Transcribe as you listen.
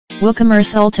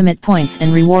WooCommerce Ultimate Points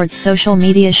and Rewards Social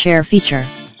Media Share Feature.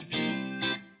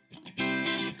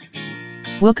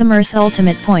 WooCommerce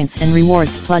Ultimate Points and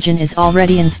Rewards plugin is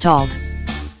already installed.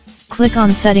 Click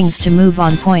on Settings to move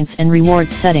on Points and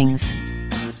Rewards settings.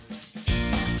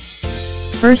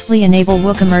 Firstly, enable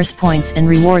WooCommerce Points and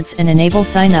Rewards and enable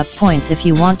Sign-up Points if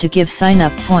you want to give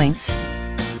sign-up points.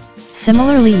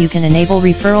 Similarly, you can enable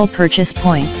Referral Purchase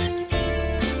Points.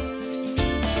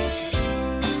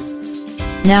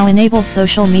 Now enable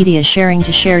social media sharing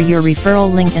to share your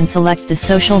referral link and select the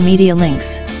social media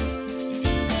links.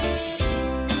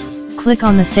 Click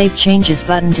on the Save Changes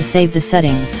button to save the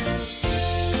settings.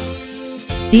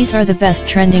 These are the best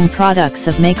trending products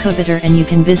of Makeobetter, and you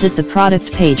can visit the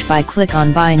product page by click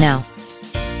on Buy Now.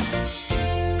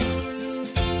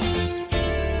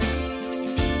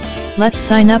 Let's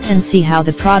sign up and see how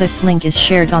the product link is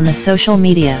shared on the social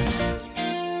media.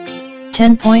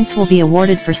 10 points will be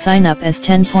awarded for sign up, as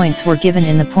 10 points were given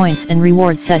in the points and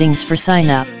reward settings for sign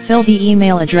up. Fill the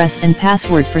email address and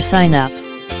password for sign up.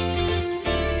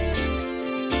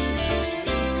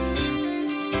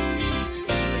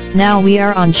 Now we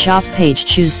are on shop page.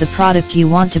 Choose the product you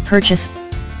want to purchase.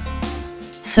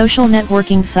 Social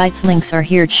networking sites links are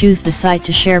here. Choose the site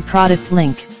to share product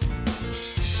link.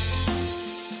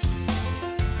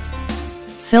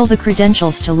 Fill the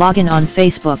credentials to log in on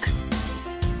Facebook.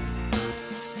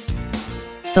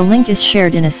 The link is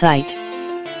shared in a site.